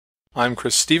I'm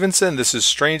Chris Stevenson, this is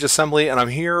Strange Assembly, and I'm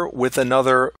here with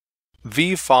another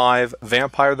V5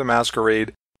 Vampire the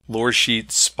Masquerade Loresheet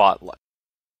Spotlight.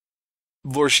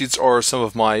 Loresheets are some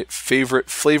of my favorite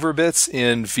flavor bits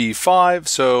in V5,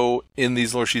 so in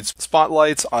these Loresheet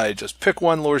Spotlights, I just pick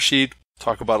one Loresheet,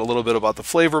 talk about a little bit about the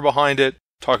flavor behind it,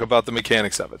 talk about the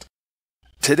mechanics of it.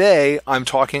 Today, I'm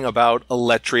talking about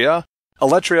Eletria.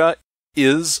 Eletria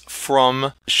is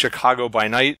from Chicago by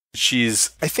Night.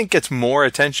 I think gets more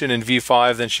attention in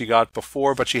V5 than she got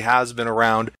before, but she has been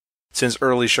around since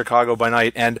early Chicago by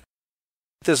Night. And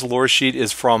this Loresheet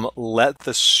is from Let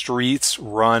the Streets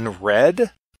Run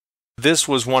Red. This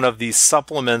was one of the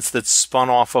supplements that spun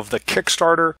off of the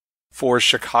Kickstarter for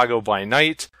Chicago by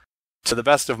Night. To the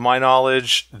best of my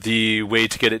knowledge, the way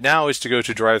to get it now is to go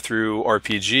to Drive-Thru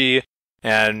RPG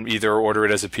and either order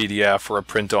it as a PDF or a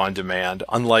print on demand.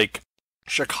 Unlike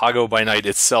Chicago by Night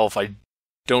itself, I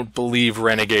don't believe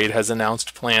Renegade has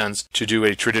announced plans to do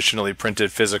a traditionally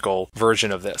printed physical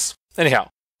version of this. Anyhow,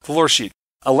 the Loresheet.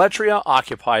 Eletria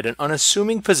occupied an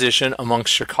unassuming position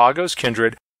amongst Chicago's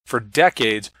kindred for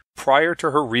decades prior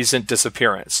to her recent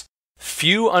disappearance.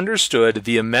 Few understood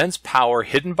the immense power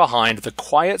hidden behind the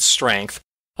quiet strength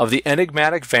of the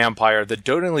enigmatic vampire that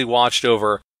dotingly watched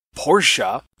over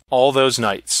Portia all those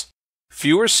nights.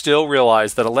 Fewer still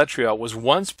realized that Eletria was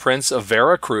once Prince of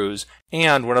Veracruz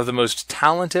and one of the most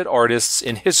talented artists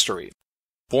in history.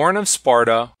 Born of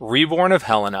Sparta, reborn of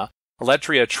Helena,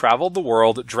 Eletria traveled the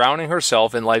world, drowning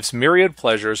herself in life's myriad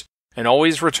pleasures and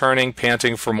always returning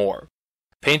panting for more.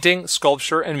 Painting,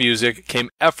 sculpture, and music came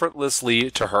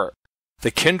effortlessly to her.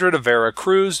 The kindred of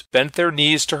Veracruz bent their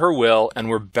knees to her will and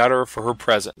were better for her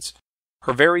presence.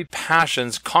 Her very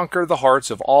passions conquered the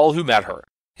hearts of all who met her,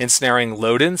 ensnaring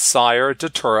Loden's sire,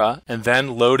 Datura, and then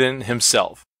Loden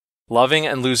himself, loving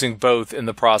and losing both in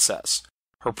the process.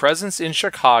 Her presence in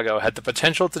Chicago had the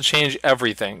potential to change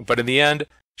everything, but in the end,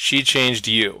 she changed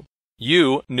you.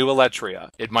 You knew Eletria.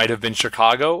 It might have been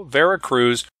Chicago,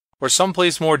 Veracruz, or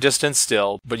someplace more distant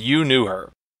still, but you knew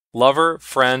her. Lover,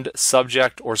 friend,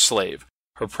 subject, or slave.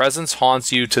 Her presence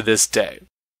haunts you to this day.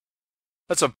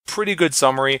 That's a pretty good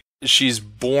summary. She's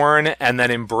born and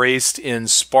then embraced in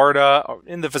Sparta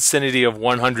in the vicinity of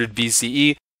 100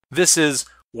 BCE. This is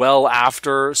well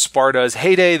after Sparta's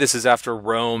heyday. This is after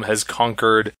Rome has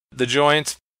conquered the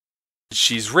joint.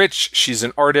 She's rich. She's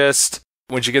an artist.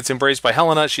 When she gets embraced by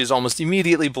Helena, she is almost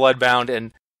immediately bloodbound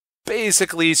and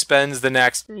basically spends the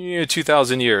next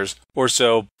 2,000 years or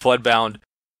so bloodbound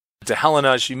to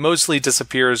Helena. She mostly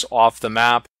disappears off the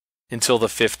map until the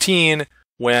 15,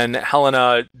 when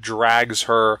Helena drags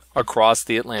her across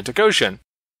the Atlantic Ocean.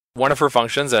 One of her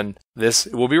functions, and this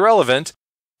will be relevant,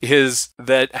 is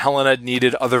that Helena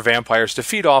needed other vampires to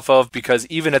feed off of, because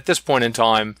even at this point in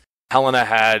time, Helena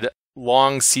had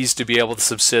long ceased to be able to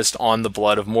subsist on the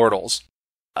blood of mortals.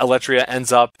 Eletria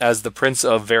ends up as the Prince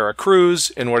of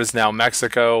Veracruz in what is now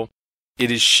Mexico.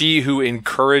 It is she who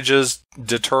encourages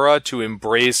Datura to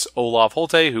embrace Olaf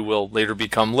Holte, who will later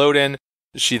become Loden.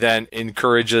 She then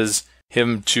encourages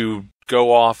him to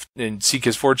go off and seek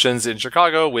his fortunes in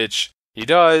Chicago, which he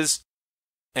does.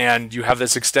 And you have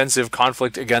this extensive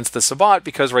conflict against the Sabbat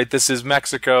because, right, this is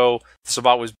Mexico. The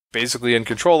Sabbat was basically in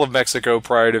control of Mexico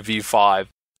prior to V5.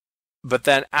 But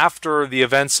then after the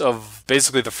events of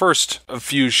basically the first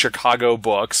few Chicago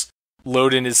books,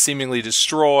 Loden is seemingly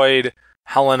destroyed.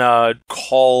 Helena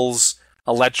calls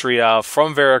Eletria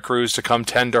from Veracruz to come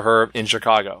tend to her in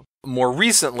Chicago. More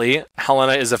recently,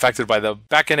 Helena is affected by the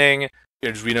Beckoning.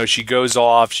 As we know, she goes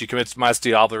off, she commits mass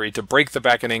diablerie to break the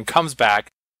Beckoning, comes back,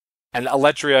 and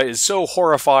Eletria is so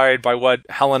horrified by what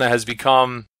Helena has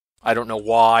become. I don't know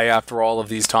why after all of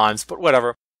these times, but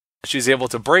whatever. She's able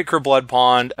to break her blood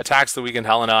pond, attacks the weakened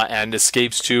Helena, and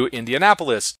escapes to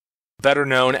Indianapolis, better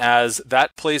known as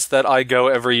that place that I go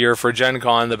every year for Gen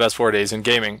Con, the best 4 days in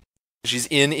gaming. She's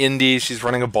in Indy, she's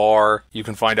running a bar. You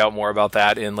can find out more about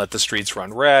that in Let the Streets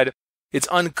Run Red. It's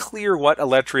unclear what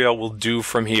Eletria will do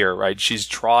from here, right? She's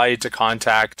tried to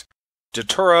contact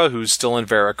Datura, who's still in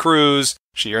Veracruz.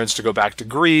 She yearns to go back to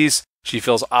Greece. She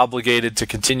feels obligated to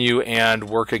continue and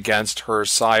work against her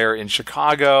sire in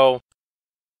Chicago.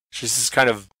 She's just kind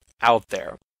of out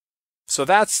there. So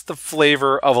that's the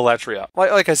flavor of Eletria.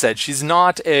 Like I said, she's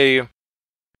not a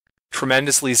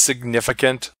tremendously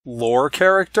significant lore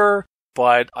character,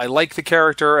 but I like the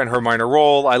character and her minor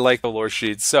role. I like the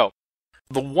Loresheet. So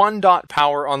the one dot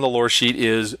power on the Loresheet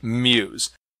is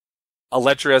Muse.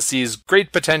 Eletria sees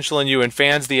great potential in you and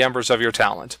fans the embers of your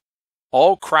talent.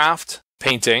 All craft,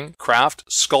 painting, craft,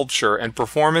 sculpture, and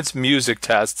performance music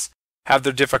tests have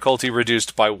their difficulty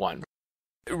reduced by 1.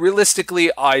 Realistically,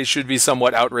 I should be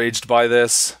somewhat outraged by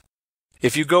this.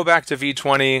 If you go back to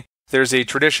V20, there's a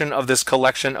tradition of this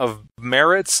collection of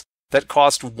merits that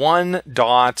cost 1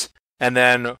 dot and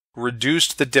then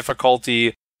reduced the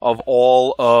difficulty of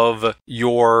all of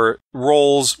your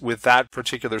rolls with that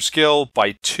particular skill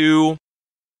by 2.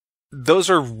 Those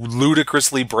are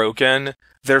ludicrously broken.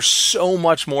 They're so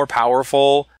much more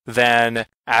powerful than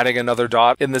adding another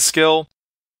dot in the skill.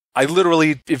 I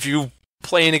literally, if you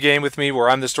play in a game with me where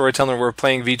I'm the storyteller and we're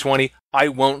playing V20, I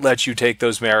won't let you take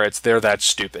those merits. They're that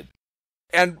stupid.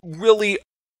 And really,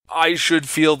 I should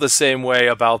feel the same way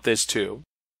about this too.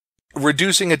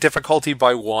 Reducing a difficulty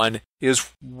by 1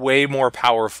 is way more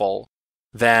powerful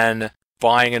than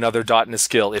buying another dot in a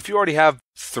skill. If you already have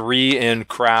 3 in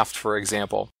craft, for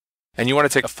example, and you want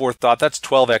to take a 4th dot, that's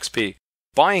 12 XP.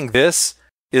 Buying this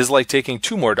is like taking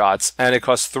 2 more dots, and it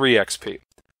costs 3 XP.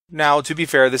 Now, to be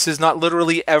fair, this is not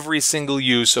literally every single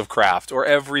use of craft or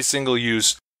every single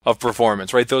use of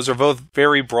performance, right? Those are both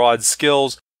very broad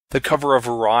skills that cover a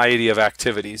variety of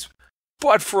activities.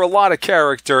 But for a lot of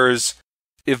characters,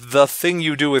 if the thing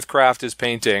you do with craft is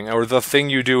painting, or the thing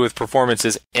you do with performance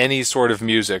is any sort of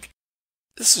music,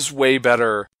 this is way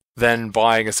better than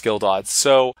buying a skill dot.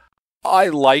 So I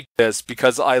like this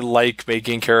because I like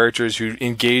making characters who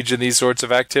engage in these sorts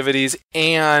of activities,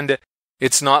 and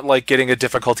it's not like getting a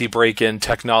difficulty break in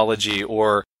technology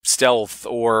or stealth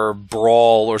or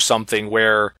brawl or something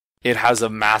where it has a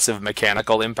massive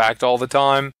mechanical impact all the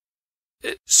time.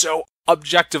 So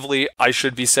objectively, I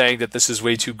should be saying that this is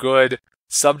way too good.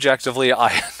 Subjectively,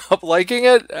 I end up liking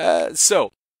it.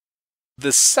 So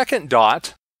the second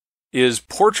dot is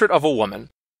Portrait of a Woman.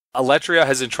 Eletria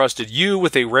has entrusted you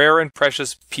with a rare and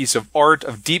precious piece of art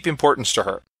of deep importance to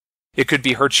her. It could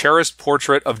be her cherished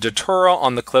portrait of Datura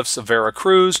on the cliffs of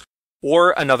Veracruz,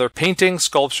 or another painting,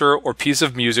 sculpture, or piece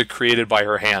of music created by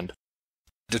her hand.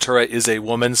 Datura is a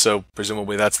woman, so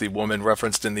presumably that's the woman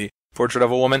referenced in the Portrait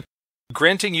of a Woman.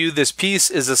 Granting you this piece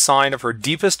is a sign of her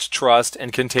deepest trust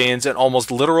and contains an almost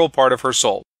literal part of her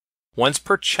soul. Once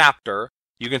per chapter,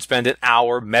 you can spend an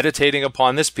hour meditating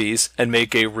upon this piece and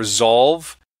make a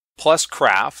resolve plus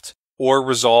craft or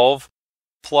resolve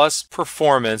plus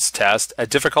performance test at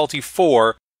difficulty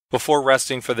 4 before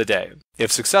resting for the day.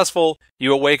 If successful,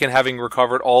 you awaken having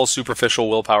recovered all superficial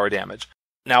willpower damage.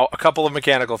 Now, a couple of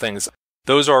mechanical things.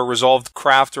 Those are resolved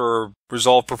craft or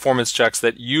resolved performance checks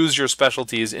that use your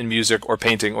specialties in music or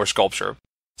painting or sculpture.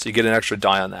 So you get an extra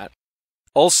die on that.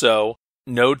 Also,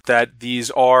 note that these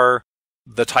are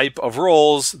the type of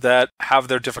rolls that have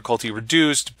their difficulty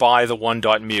reduced by the 1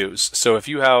 dot Muse. So if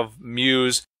you have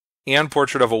Muse and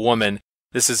Portrait of a Woman,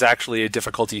 this is actually a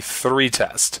difficulty 3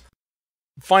 test.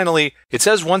 Finally, it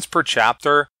says once per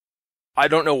chapter. I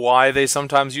don't know why they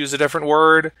sometimes use a different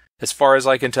word. As far as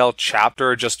I can tell,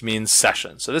 chapter just means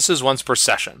session. So this is once per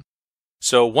session.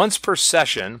 So once per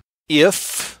session,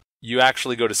 if you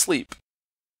actually go to sleep,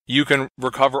 you can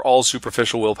recover all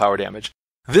superficial willpower damage.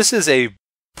 This is a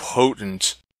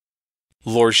potent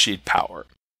Loresheet power.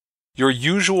 Your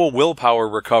usual willpower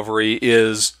recovery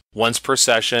is once per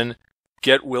session,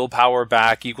 get willpower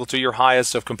back equal to your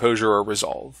highest of composure or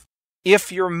resolve.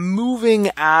 If you're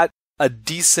moving at a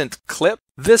decent clip,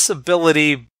 this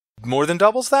ability more than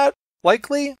doubles that,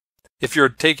 likely. If you're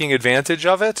taking advantage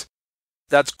of it,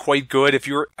 that's quite good. If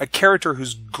you're a character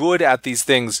who's good at these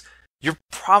things, you're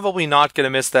probably not going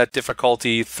to miss that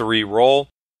difficulty 3 roll.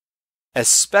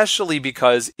 Especially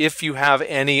because if you have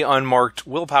any unmarked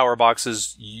willpower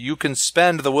boxes, you can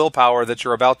spend the willpower that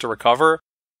you're about to recover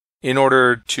in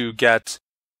order to get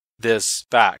this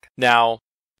back. Now,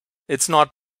 it's not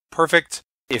perfect.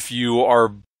 If you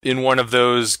are in one of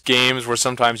those games where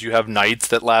sometimes you have nights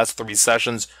that last 3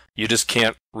 sessions, you just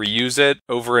can't reuse it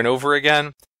over and over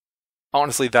again.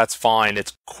 Honestly, that's fine.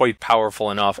 It's quite powerful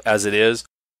enough as it is.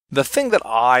 The thing that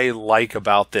I like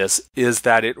about this is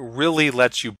that it really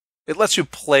lets you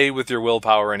play with your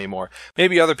willpower anymore.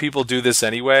 Maybe other people do this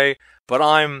anyway, but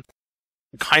I'm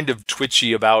kind of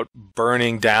twitchy about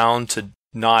burning down to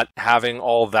not having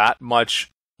all that much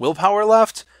willpower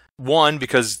left. One,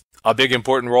 because a big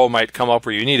important roll might come up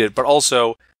where you need it, but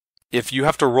also, if you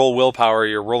have to roll willpower,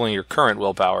 you're rolling your current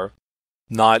willpower,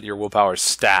 not your willpower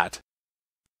stat.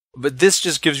 But this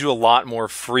just gives you a lot more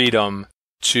freedom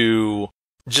to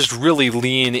just really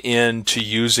lean into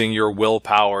using your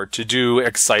willpower to do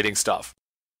exciting stuff,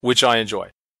 which I enjoy.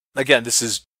 Again, this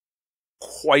is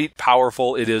quite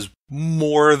powerful. It is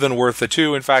more than worth the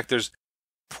 2. In fact, there's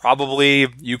probably,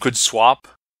 you could swap.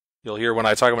 You'll hear when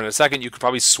I talk about it in a second, you could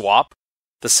probably swap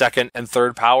the 2nd and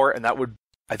 3rd power, and that would,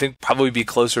 I think, probably be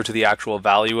closer to the actual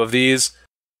value of these,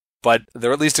 but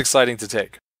they're at least exciting to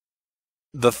take.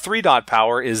 The 3 dot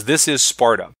power is This is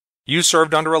Sparta. You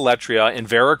served under Eletria in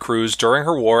Veracruz during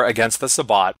her war against the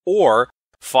Sabbat, or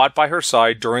fought by her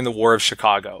side during the War of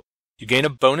Chicago. You gain a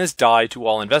bonus die to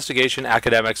all investigation,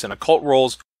 academics, and occult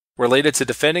rolls related to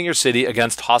defending your city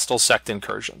against hostile sect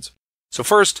incursions. So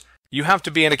first, you have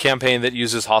to be in a campaign that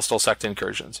uses hostile sect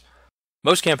incursions.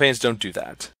 Most campaigns don't do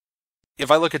that. If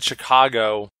I look at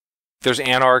Chicago, there's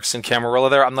Anarchs and Camarilla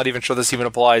there. I'm not even sure this even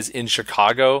applies in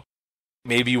Chicago.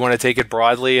 Maybe you want to take it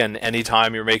broadly, and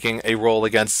anytime you're making a roll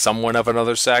against someone of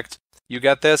another sect, you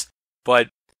get this. But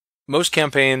most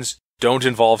campaigns don't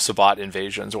involve Sabbat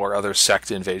invasions or other sect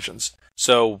invasions.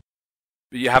 So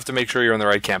you have to make sure you're in the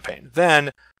right campaign.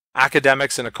 Then,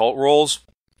 academics and occult rolls,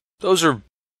 those are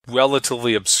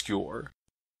relatively obscure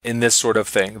in this sort of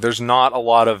thing. There's not a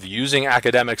lot of using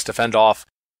academics to fend off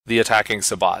the attacking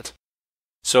Sabbat.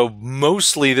 So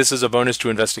mostly this is a bonus to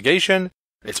investigation.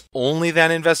 It's only then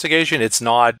investigation. It's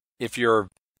not if you're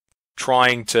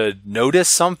trying to notice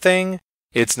something.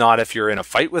 It's not if you're in a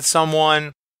fight with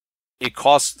someone. It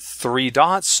costs 3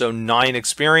 dots, so 9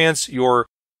 experience. You're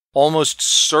almost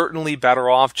certainly better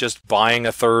off just buying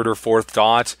a 3rd or 4th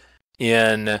dot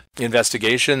in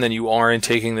investigation than you are in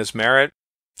taking this merit.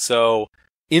 So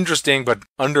interesting, but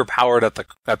underpowered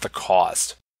at the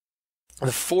cost.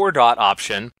 The 4 dot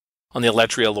option on the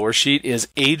Eletria Loresheet is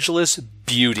Ageless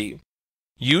Beauty.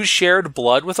 You shared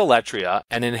blood with Eletria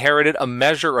and inherited a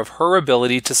measure of her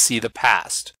ability to see the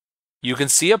past. You can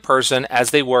see a person as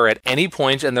they were at any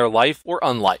point in their life or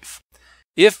unlife.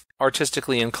 If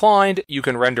artistically inclined, you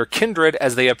can render kindred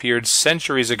as they appeared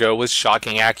centuries ago with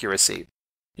shocking accuracy.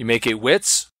 You make a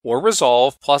Wits or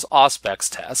Resolve plus Aspects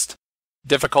test.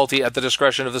 Difficulty at the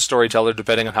discretion of the storyteller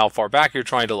depending on how far back you're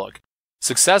trying to look.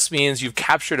 Success means you've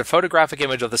captured a photographic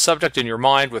image of the subject in your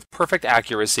mind with perfect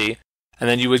accuracy, and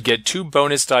then you would get 2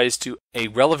 bonus dice to a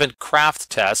relevant craft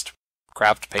test,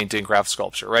 craft painting, craft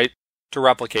sculpture, right, to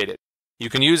replicate it. You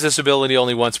can use this ability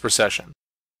only once per session.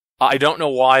 I don't know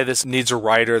why this needs a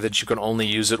rider that you can only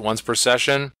use it once per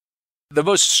session. The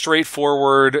most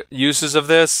straightforward uses of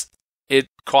this, it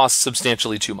costs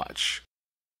substantially too much.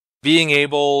 Being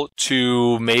able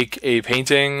to make a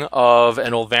painting of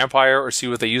an old vampire or see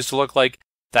what they used to look like,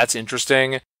 that's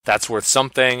interesting. That's worth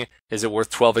something. Is it worth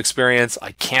 12 experience?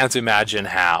 I can't imagine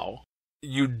how.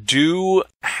 You do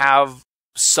have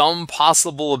some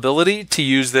possible ability to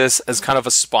use this as kind of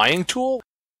a spying tool.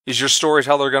 Is your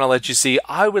storyteller going to let you see,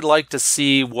 I would like to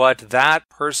see what that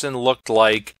person looked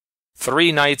like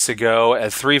 3 nights ago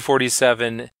at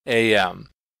 3:47 a.m.?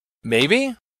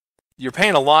 Maybe? You're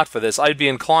paying a lot for this. I'd be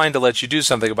inclined to let you do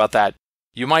something about that.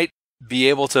 You might be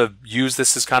able to use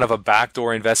this as kind of a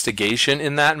backdoor investigation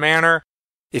in that manner.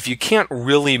 If you can't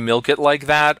really milk it like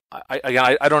that,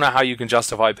 I don't know how you can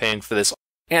justify paying for this.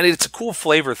 And it's a cool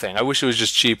flavor thing. I wish it was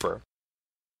just cheaper.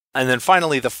 And then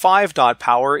finally, the 5 dot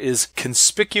power is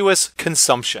Conspicuous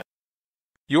Consumption.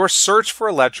 Your search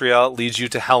for Eletria leads you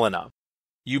to Helena.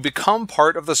 You become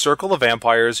part of the circle of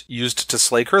vampires used to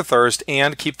slake her thirst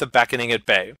and keep the beckoning at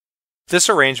bay. This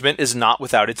arrangement is not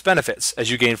without its benefits, as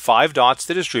you gain 5 dots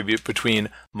to distribute between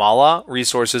Mala,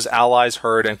 resources, allies,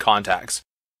 herd, and contacts.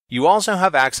 You also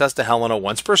have access to Helena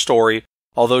once per story,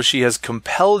 although she has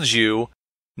compelled you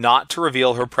not to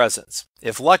reveal her presence.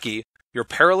 If lucky, your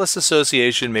perilous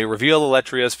association may reveal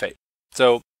Eletria's fate.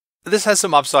 So, this has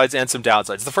some upsides and some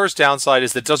downsides. The first downside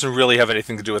is that it doesn't really have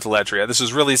anything to do with Eletria. This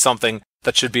is really something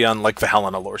that should be on, like, the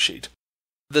Helena lore sheet.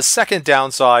 The second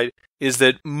downside is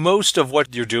that most of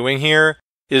what you're doing here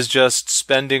is just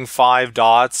spending 5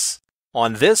 dots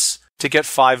on this to get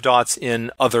 5 dots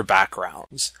in other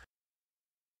backgrounds.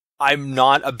 I'm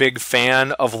not a big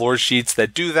fan of lore sheets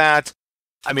that do that.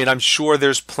 I mean, I'm sure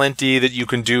there's plenty that you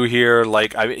can do here,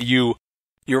 like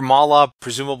your Mala,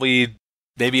 presumably,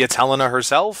 maybe it's Helena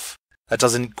herself. That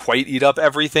doesn't quite eat up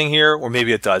everything here, or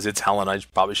maybe it does. It's Helena. It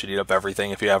probably should eat up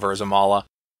everything if you have her as a Mala.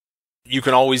 You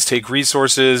can always take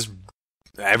resources.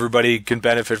 Everybody can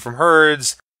benefit from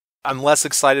herds. I'm less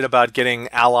excited about getting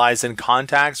allies and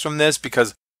contacts from this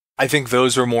because I think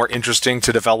those are more interesting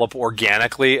to develop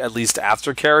organically, at least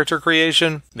after character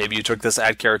creation. Maybe you took this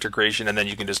at character creation and then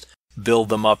you can just build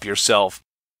them up yourself.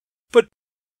 But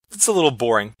it's a little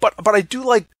boring. But I do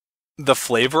like the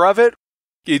flavor of it.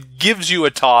 It gives you a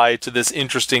tie to this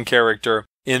interesting character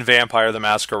in Vampire the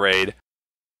Masquerade.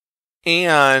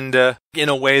 And in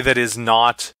a way that is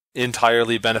not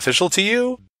entirely beneficial to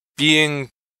you, being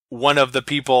one of the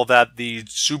people that the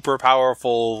super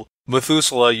powerful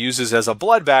Methuselah uses as a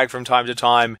blood bag from time to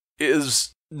time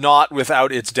is not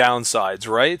without its downsides,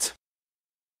 right?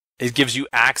 It gives you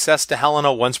access to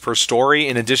Helena once per story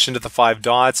in addition to the 5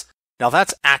 dots. Now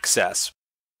that's access.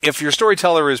 If your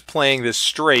storyteller is playing this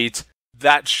straight,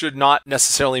 that should not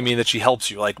necessarily mean that she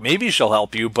helps you. Like, maybe she'll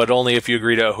help you, but only if you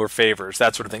agree to her favors,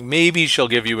 that sort of thing. Maybe she'll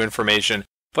give you information,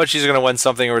 but she's going to want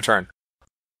something in return.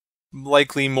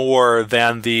 Likely more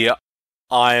than the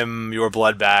I'm your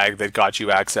blood bag that got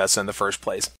you access in the first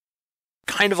place.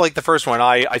 Kind of like the first one.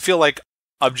 I feel like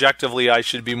objectively I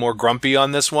should be more grumpy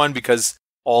on this one because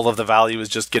all of the value is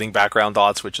just getting background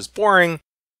dots, which is boring.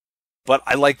 But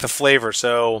I like the flavor,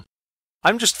 so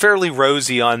I'm just fairly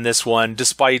rosy on this one,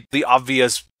 despite the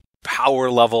obvious power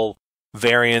level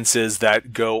variances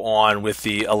that go on with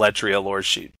the Eletria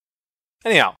Loresheet.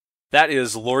 Anyhow, that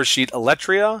is Loresheet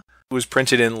Eletria. It was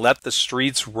printed in Let the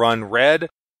Streets Run Red,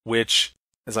 which,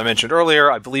 as I mentioned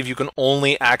earlier, I believe you can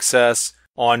only access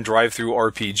on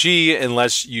DriveThruRPG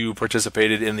unless you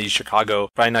participated in the Chicago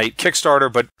by Night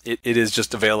Kickstarter, but it is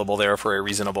just available there for a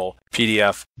reasonable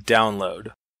PDF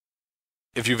download.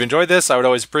 If you've enjoyed this, I would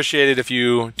always appreciate it if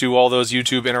you do all those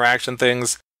YouTube interaction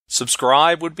things.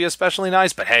 Subscribe would be especially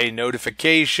nice, but hey,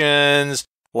 notifications,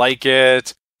 like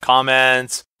it,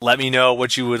 comment, let me know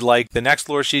what you would like the next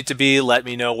Loresheet to be, let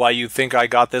me know why you think I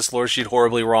got this Loresheet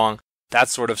horribly wrong, that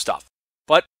sort of stuff.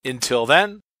 But until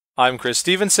then, I'm Chris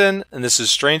Stevenson, and this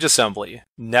is Strange Assembly.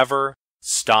 Never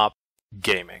stop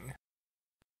gaming.